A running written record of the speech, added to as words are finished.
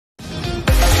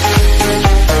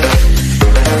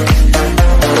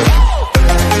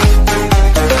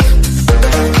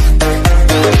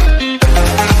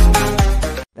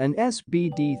an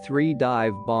SBD-3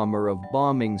 dive bomber of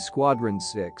Bombing Squadron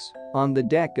 6, on the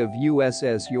deck of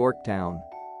USS Yorktown.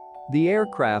 The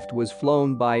aircraft was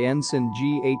flown by Ensign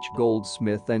G.H.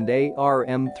 Goldsmith and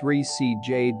ARM-3C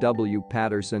J.W.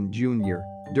 Patterson, Jr.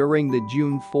 during the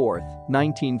June 4,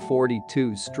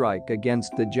 1942 strike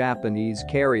against the Japanese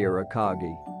carrier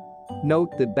Akagi.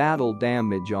 Note the battle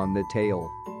damage on the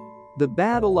tail. The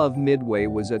Battle of Midway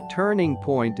was a turning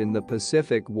point in the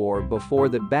Pacific War before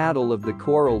the Battle of the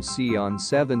Coral Sea on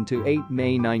 7–8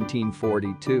 May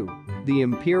 1942. The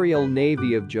Imperial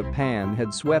Navy of Japan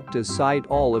had swept aside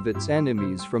all of its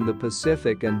enemies from the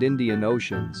Pacific and Indian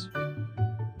Oceans.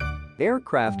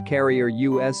 Aircraft carrier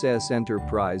USS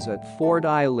Enterprise at Ford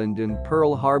Island in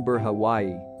Pearl Harbor,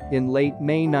 Hawaii, in late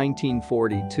May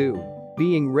 1942,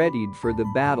 being readied for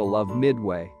the Battle of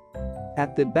Midway.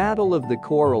 At the Battle of the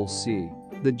Coral Sea,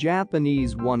 the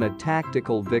Japanese won a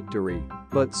tactical victory,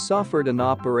 but suffered an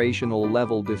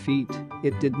operational-level defeat.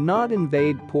 It did not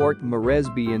invade Port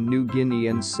Moresby in New Guinea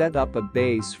and set up a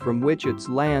base from which its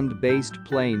land-based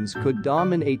planes could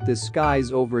dominate the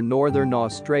skies over northern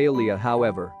Australia.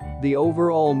 However, the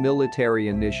overall military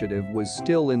initiative was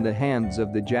still in the hands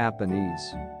of the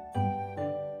Japanese.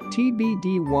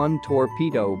 TBD-1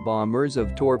 torpedo bombers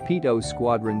of Torpedo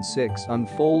Squadron 6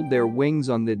 unfold their wings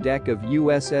on the deck of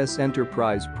USS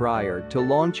Enterprise prior to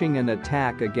launching an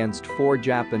attack against 4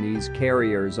 Japanese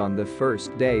carriers on the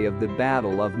first day of the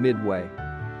Battle of Midway.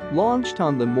 Launched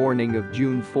on the morning of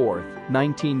June 4,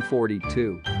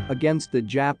 1942, against the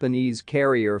Japanese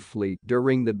carrier fleet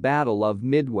during the Battle of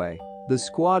Midway, the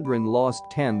squadron lost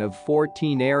 10 of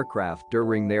 14 aircraft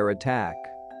during their attack.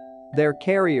 Their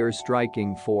carrier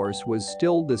striking force was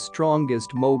still the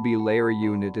strongest mobile air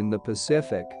unit in the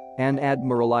Pacific, and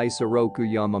Admiral Isoroku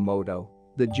Yamamoto,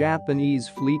 the Japanese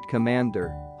fleet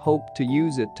commander, hoped to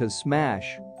use it to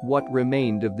smash what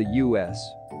remained of the U.S.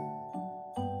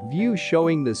 View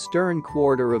showing the stern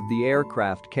quarter of the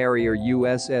aircraft carrier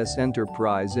USS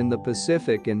Enterprise in the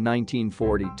Pacific in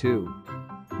 1942.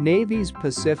 Navy's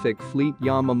Pacific Fleet.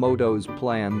 Yamamoto's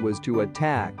plan was to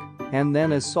attack and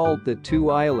then assault the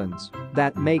 2 islands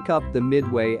that make up the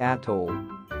Midway Atoll.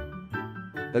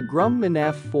 A Grumman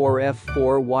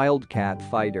F-4 Wildcat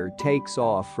fighter takes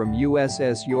off from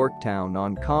USS Yorktown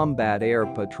on combat air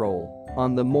patrol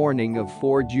on the morning of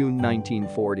 4 June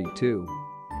 1942.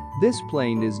 This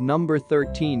plane is number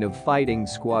 13 of Fighting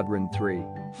Squadron 3,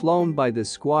 flown by the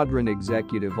squadron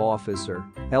executive officer,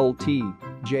 Lt.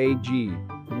 J.G.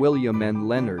 William N.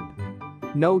 Leonard.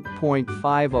 Note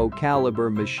 .50 caliber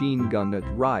machine gun at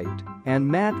right, and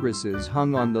mattresses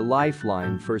hung on the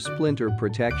lifeline for splinter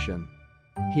protection.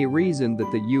 He reasoned that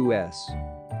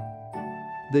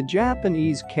the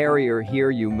Japanese carrier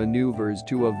Hiryu maneuvers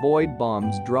to avoid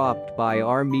bombs dropped by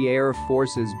Army Air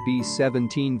Force's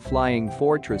B-17 Flying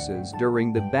Fortresses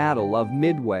during the Battle of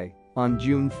Midway on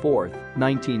June 4,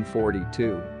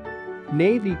 1942.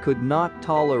 Navy could not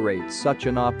tolerate such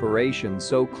an operation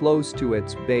so close to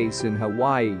its base in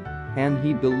Hawaii, and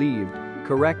he believed,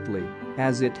 correctly,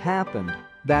 as it happened,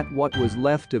 that what was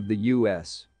left of the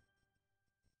U.S.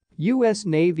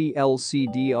 Navy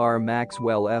LCDR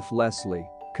Maxwell F. Leslie,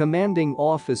 commanding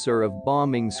officer of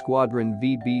Bombing Squadron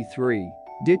VB-3,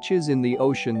 ditches in the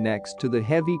ocean next to the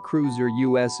heavy cruiser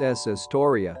USS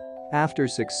Astoria after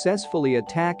successfully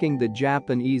attacking the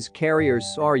Japanese carrier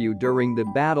Soryu during the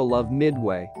Battle of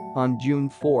Midway on June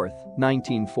 4,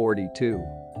 1942.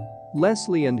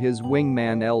 Leslie and his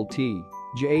wingman Lt.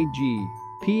 J.G.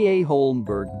 P.A.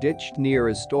 Holmberg ditched near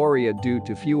Astoria due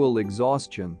to fuel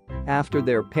exhaustion after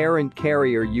their parent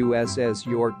carrier USS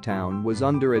Yorktown was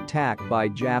under attack by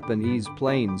Japanese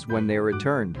planes when they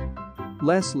returned.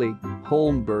 Leslie,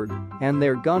 Holmberg, and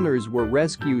their gunners were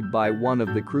rescued by one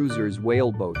of the cruiser's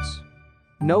whaleboats.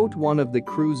 Note one of the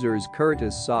cruiser's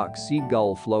Curtiss Sock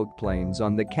Seagull floatplanes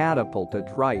on the catapult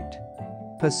at right.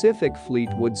 Pacific Fleet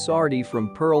would sortie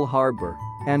from Pearl Harbor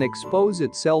and expose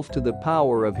itself to the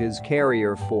power of his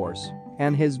carrier force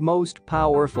and his most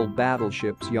powerful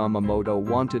battleships. Yamamoto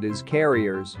wanted his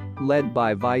carriers, led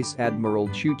by Vice Admiral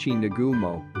Chuchi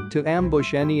Nagumo, to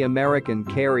ambush any American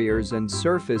carriers and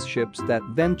surface ships that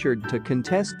ventured to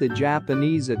contest the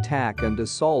Japanese attack and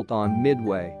assault on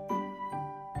Midway.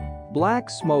 Black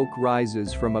smoke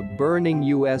rises from a burning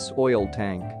U.S. oil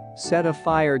tank, set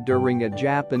afire during a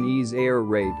Japanese air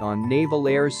raid on Naval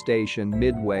Air Station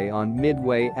Midway on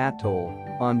Midway Atoll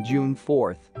on June 4,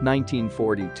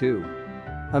 1942.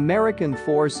 American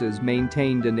forces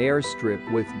maintained an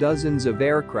airstrip with dozens of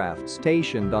aircraft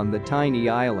stationed on the tiny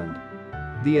island.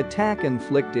 The attack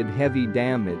inflicted heavy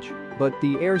damage, but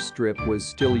the airstrip was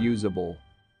still usable.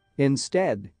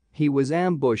 Instead, he was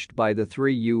ambushed by the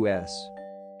 3 U.S.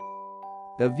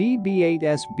 A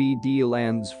VB-8SBD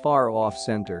lands far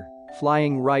off-center,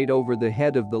 flying right over the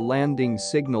head of the landing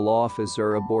signal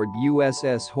officer aboard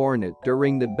USS Hornet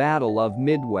during the Battle of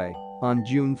Midway on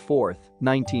June 4,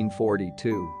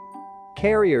 1942.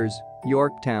 Carriers,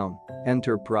 Yorktown,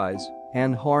 Enterprise,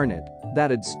 and Hornet,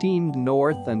 that had steamed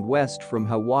north and west from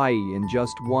Hawaii in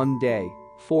just one day,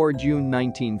 4 June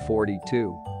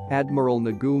 1942. Admiral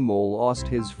Nagumo lost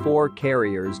his 4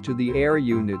 carriers to the air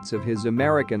units of his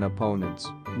American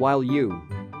opponents, while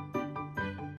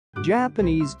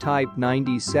Japanese Type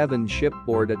 97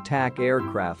 shipboard attack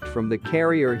aircraft from the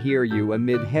carrier Hiryu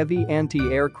amid heavy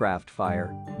anti-aircraft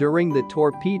fire during the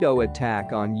torpedo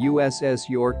attack on USS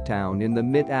Yorktown in the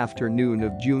mid-afternoon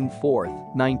of June 4,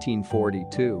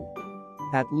 1942.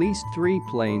 At least 3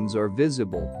 planes are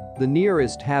visible, the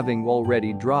nearest having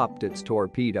already dropped its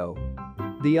torpedo.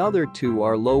 The other 2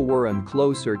 are lower and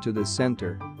closer to the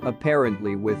center,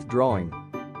 apparently withdrawing.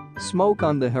 Smoke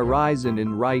on the horizon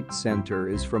in right center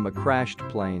is from a crashed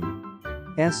plane.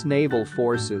 Naval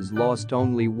forces lost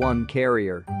only 1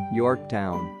 carrier,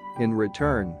 Yorktown, in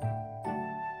return.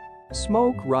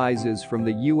 Smoke rises from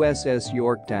the USS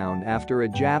Yorktown after a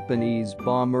Japanese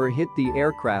bomber hit the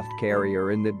aircraft carrier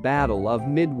in the Battle of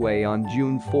Midway on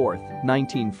June 4,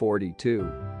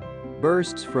 1942.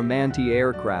 Bursts from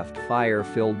anti-aircraft fire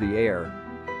filled the air.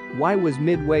 Why was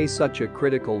Midway such a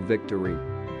critical victory?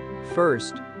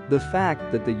 First, the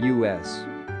fact that the U.S.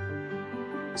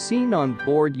 seen on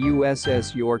board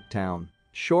USS Yorktown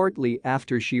shortly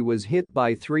after she was hit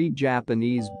by 3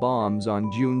 Japanese bombs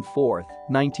on June 4,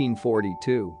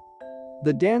 1942.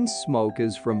 The dense smoke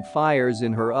is from fires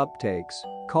in her uptakes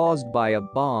caused by a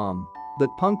bomb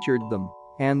that punctured them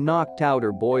and knocked out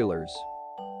her boilers.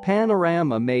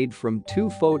 Panorama made from 2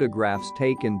 photographs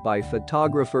taken by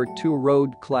photographer 2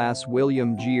 Road-class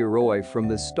William G. Roy from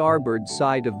the starboard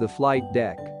side of the flight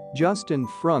deck, just in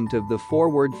front of the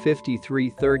forward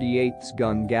 53/38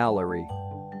 gun gallery.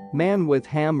 Man with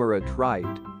hammer at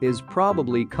right is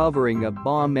probably covering a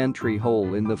bomb entry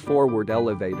hole in the forward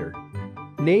elevator.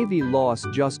 Navy lost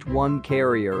just 1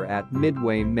 carrier at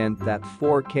Midway meant that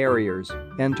 4 carriers,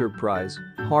 Enterprise,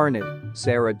 Hornet,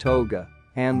 Saratoga,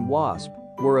 and Wasp,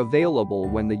 were available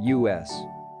when the U.S.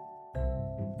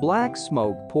 black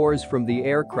smoke pours from the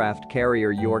aircraft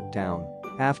carrier Yorktown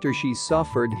after she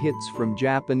suffered hits from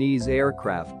Japanese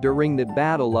aircraft during the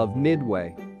Battle of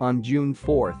Midway on June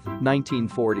 4,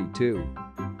 1942.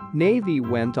 Navy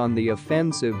went on the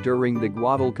offensive during the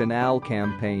Guadalcanal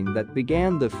campaign that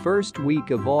began the first week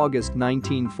of August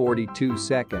 1942.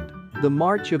 Second, the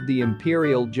march of the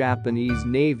Imperial Japanese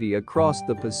Navy across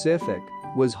the Pacific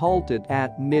was halted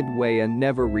at Midway and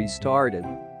never restarted.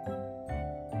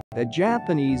 A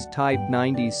Japanese Type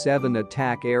 97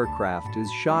 attack aircraft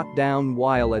is shot down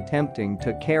while attempting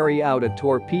to carry out a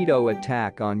torpedo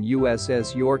attack on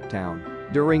USS Yorktown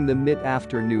during the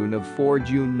mid-afternoon of 4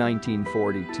 June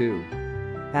 1942.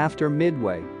 After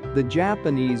Midway, the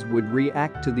Japanese would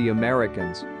react to the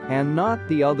Americans, and not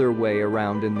the other way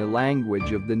around. In the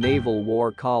language of the Naval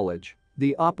War College,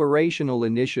 the operational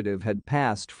initiative had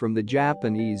passed from the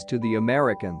Japanese to the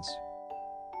Americans.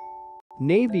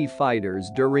 Navy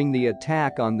fighters during the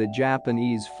attack on the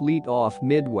Japanese fleet off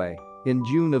Midway in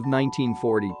June of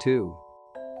 1942.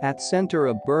 At center,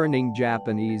 a burning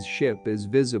Japanese ship is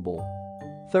visible.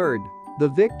 Third, the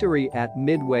victory at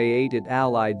Midway aided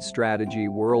Allied strategy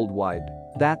worldwide.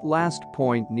 That last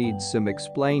point needs some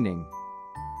explaining.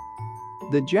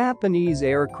 The Japanese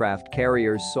aircraft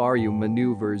carrier Soryu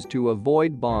maneuvers to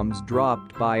avoid bombs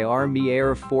dropped by Army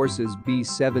Air Force's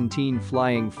B-17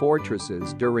 Flying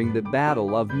Fortresses during the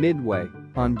Battle of Midway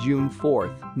on June 4,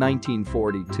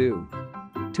 1942.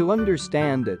 To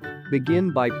understand it,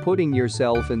 begin by putting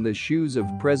yourself in the shoes of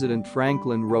President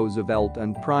Franklin Roosevelt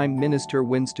and Prime Minister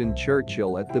Winston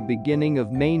Churchill at the beginning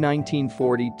of May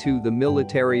 1942. The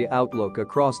military outlook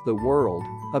across the world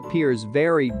appears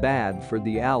very bad for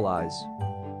the Allies.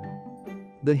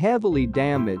 The heavily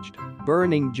damaged,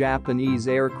 burning Japanese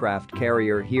aircraft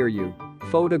carrier Hiryu,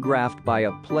 photographed by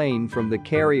a plane from the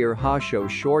carrier Hosho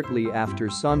shortly after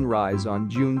sunrise on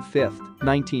June 5,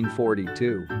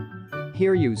 1942.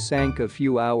 Hiryu sank a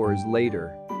few hours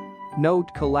later.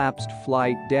 Note: collapsed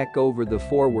flight deck over the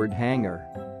forward hangar.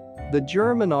 The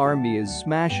German army is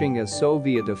smashing a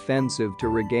Soviet offensive to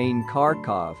regain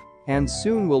Kharkov and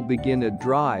soon will begin a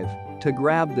drive to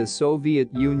grab the Soviet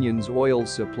Union's oil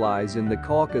supplies in the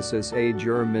Caucasus. A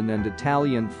German and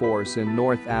Italian force in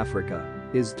North Africa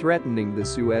is threatening the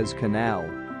Suez Canal.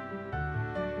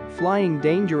 Flying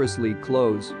dangerously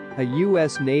close, a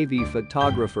U.S. Navy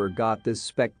photographer got this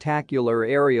spectacular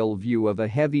aerial view of a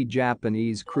heavy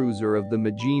Japanese cruiser of the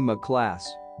Majima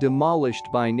class demolished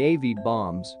by Navy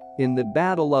bombs in the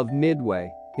Battle of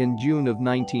Midway in June of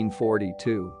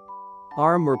 1942.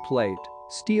 Armor plate,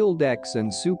 steel decks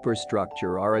and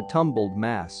superstructure are a tumbled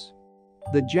mass.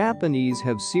 The Japanese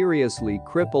have seriously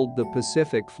crippled the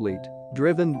Pacific Fleet,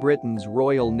 driven Britain's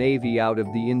Royal Navy out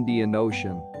of the Indian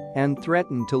Ocean, and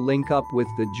threatened to link up with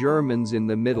the Germans in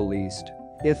the Middle East.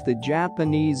 If the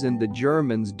Japanese and the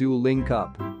Germans do link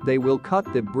up, they will cut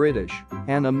the British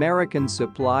and American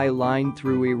supply line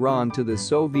through Iran to the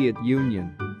Soviet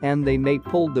Union, and they may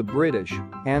pull the British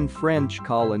and French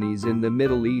colonies in the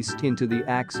Middle East into the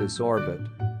Axis orbit.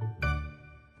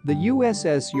 The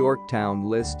USS Yorktown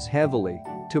lists heavily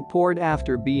to port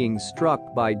after being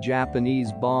struck by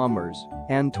Japanese bombers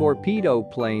and torpedo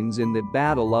planes in the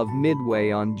Battle of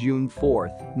Midway on June 4,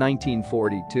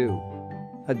 1942.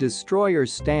 A destroyer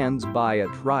stands by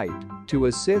at right to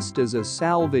assist as a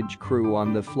salvage crew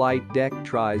on the flight deck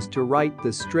tries to right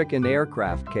the stricken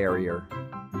aircraft carrier.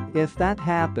 If that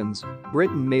happens,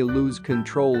 Britain may lose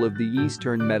control of the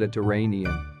eastern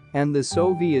Mediterranean, and the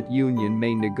Soviet Union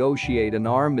may negotiate an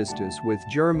armistice with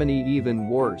Germany. Even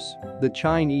worse, the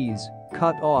Chinese,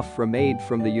 cut off from aid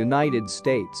from the United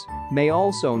States, may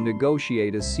also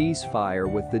negotiate a ceasefire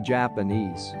with the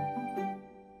Japanese.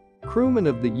 Crewmen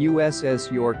of the USS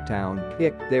Yorktown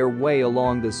picked their way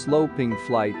along the sloping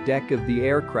flight deck of the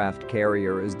aircraft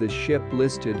carrier as the ship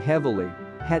listed heavily,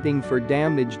 heading for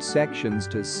damaged sections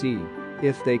to see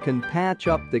if they can patch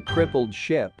up the crippled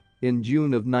ship in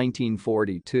June of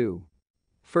 1942.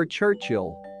 For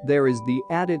Churchill, there is the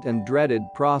added and dreaded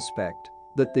prospect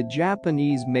that the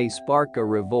Japanese may spark a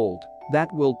revolt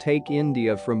that will take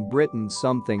India from Britain.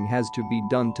 Something has to be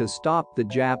done to stop the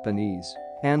Japanese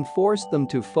and force them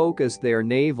to focus their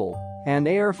naval and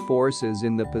air forces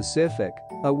in the Pacific,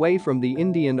 away from the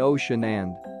Indian Ocean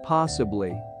and,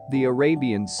 possibly, the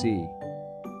Arabian Sea.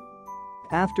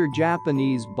 After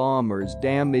Japanese bombers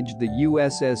damaged the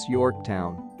USS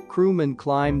Yorktown, crewmen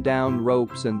climbed down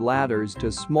ropes and ladders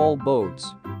to small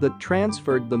boats that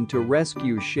transferred them to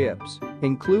rescue ships,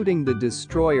 including the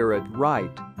destroyer at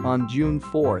Wright, on June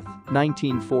 4,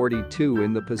 1942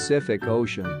 in the Pacific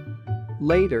Ocean.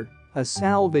 Later, a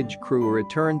salvage crew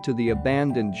returned to the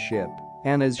abandoned ship,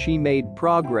 and as she made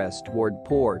progress toward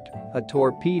port, a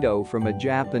torpedo from a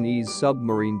Japanese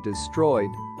submarine destroyed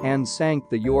and sank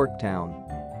the Yorktown.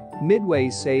 Midway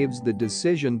saves the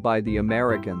decision by the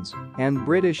Americans and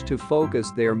British to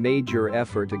focus their major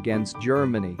effort against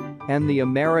Germany, and the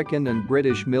American and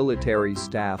British military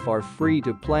staff are free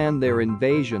to plan their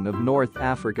invasion of North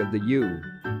Africa. The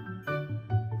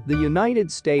United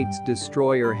States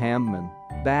destroyer Hamman,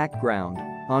 background,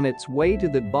 on its way to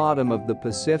the bottom of the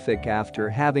Pacific after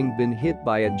having been hit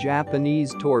by a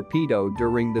Japanese torpedo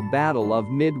during the Battle of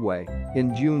Midway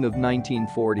in June of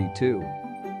 1942.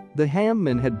 The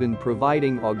Hamman had been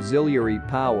providing auxiliary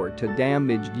power to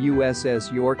damaged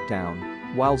USS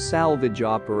Yorktown while salvage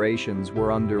operations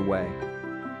were underway.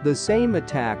 The same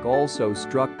attack also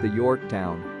struck the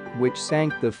Yorktown, which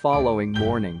sank the following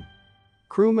morning.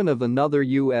 Crewmen of another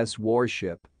U.S.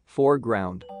 warship,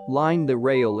 foreground, lined the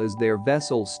rail as their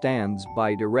vessel stands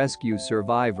by to rescue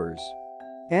survivors.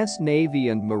 Navy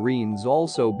and Marines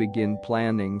also begin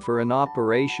planning for an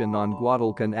operation on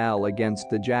Guadalcanal against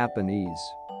the Japanese.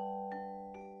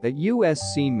 A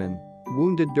U.S. seaman,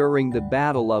 wounded during the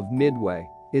Battle of Midway,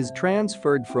 is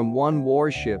transferred from one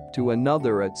warship to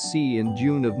another at sea in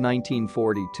June of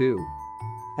 1942.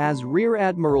 As Rear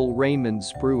Admiral Raymond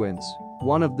Spruance,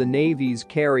 one of the Navy's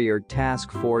carrier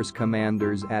task force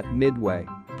commanders at Midway,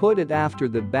 put it after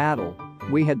the battle,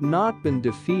 "We had not been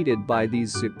defeated by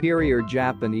these superior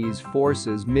Japanese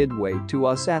forces. Midway to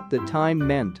us at the time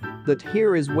meant that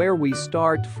here is where we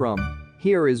start from.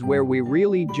 Here is where we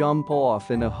really jump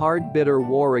off in a hard, bitter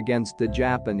war against the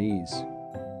Japanese."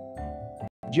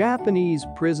 Japanese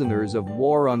prisoners of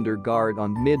war under guard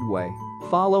on Midway,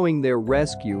 following their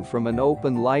rescue from an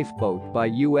open lifeboat by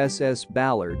USS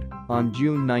Ballard on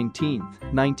June 19,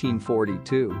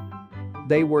 1942.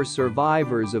 They were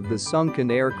survivors of the sunken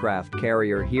aircraft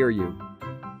carrier Hiryu.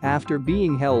 After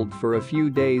being held for a few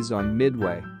days on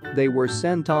Midway, they were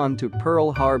sent on to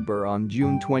Pearl Harbor on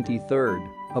June 23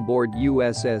 aboard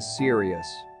USS Sirius.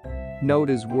 Note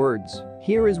his words,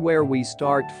 "Here is where we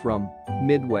start from."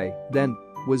 Midway, then,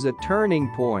 was a turning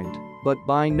point, but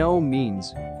by no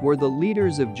means were the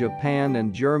leaders of Japan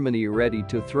and Germany ready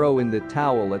to throw in the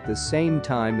towel. At the same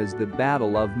time as the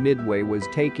Battle of Midway was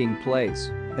taking place,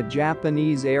 a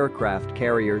Japanese aircraft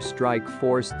carrier strike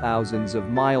force thousands of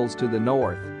miles to the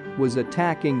north was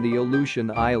attacking the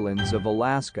Aleutian Islands of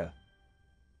Alaska.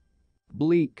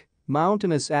 Bleak,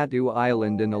 mountainous Attu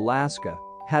Island in Alaska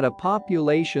had a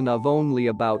population of only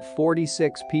about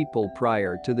 46 people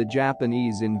prior to the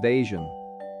Japanese invasion.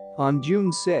 On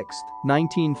June 6,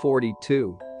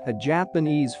 1942, a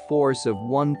Japanese force of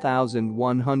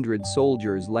 1,100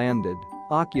 soldiers landed,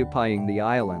 occupying the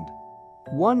island.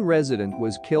 One resident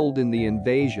was killed in the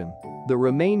invasion. The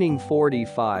remaining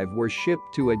 45 were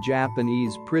shipped to a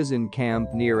Japanese prison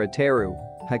camp near Ateru,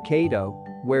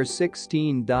 Hokkaido, where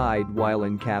 16 died while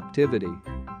in captivity.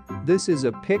 This is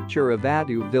a picture of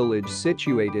Atu village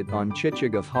situated on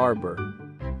Chichagof Harbor.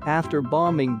 After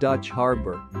bombing Dutch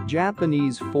Harbor,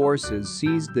 Japanese forces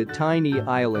seized the tiny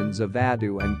islands of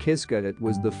Atu and Kiska. It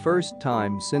was the first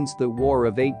time since the War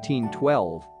of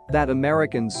 1812 that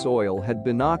American soil had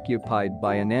been occupied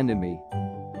by an enemy.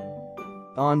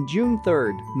 On June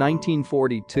 3,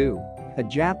 1942, a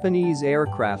Japanese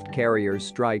aircraft carrier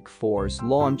strike force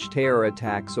launched air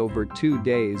attacks over 2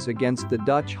 days against the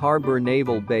Dutch Harbor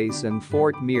Naval Base and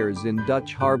Fort Mears in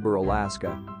Dutch Harbor,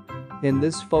 Alaska. In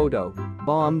this photo,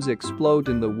 bombs explode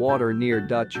in the water near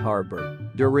Dutch Harbor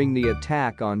during the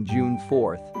attack on June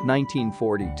 4,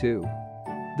 1942.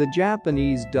 The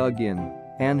Japanese dug in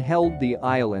and held the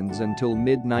islands until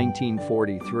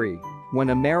mid-1943.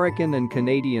 When American and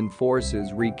Canadian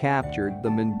forces recaptured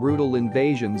them in brutal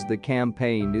invasions. The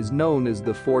campaign is known as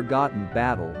the Forgotten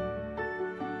Battle.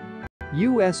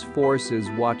 U.S. forces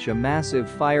watch a massive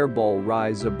fireball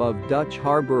rise above Dutch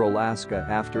Harbor, Alaska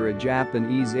after a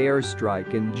Japanese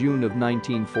airstrike in June of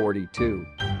 1942.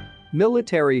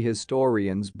 Military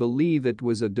historians believe it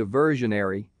was a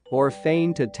diversionary or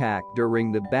feint attack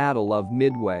during the Battle of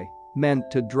Midway, meant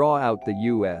to draw out the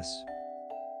U.S.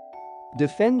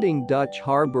 defending Dutch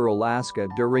Harbor, Alaska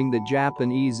during the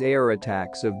Japanese air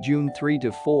attacks of June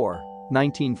 3–4,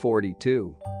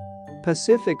 1942.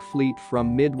 Pacific Fleet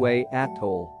from Midway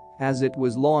Atoll, as it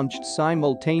was launched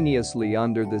simultaneously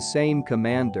under the same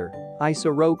commander,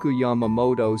 Isoroku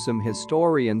Yamamoto. Some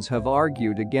historians have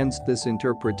argued against this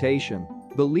interpretation,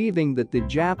 believing that the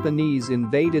Japanese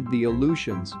invaded the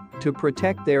Aleutians to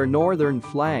protect their northern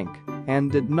flank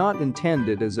and did not intend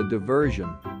it as a diversion.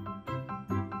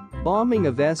 Bombing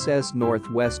of SS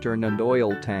Northwestern and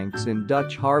oil tanks in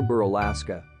Dutch Harbor,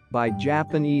 Alaska, by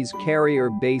Japanese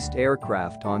carrier-based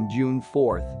aircraft on June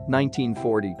 4,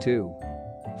 1942.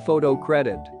 Photo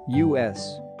credit,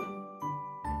 U.S.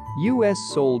 U.S.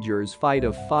 soldiers fight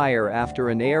a fire after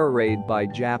an air raid by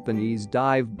Japanese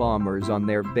dive bombers on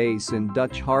their base in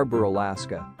Dutch Harbor,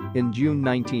 Alaska, in June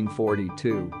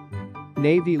 1942.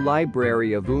 Navy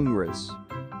Library of UNRWA's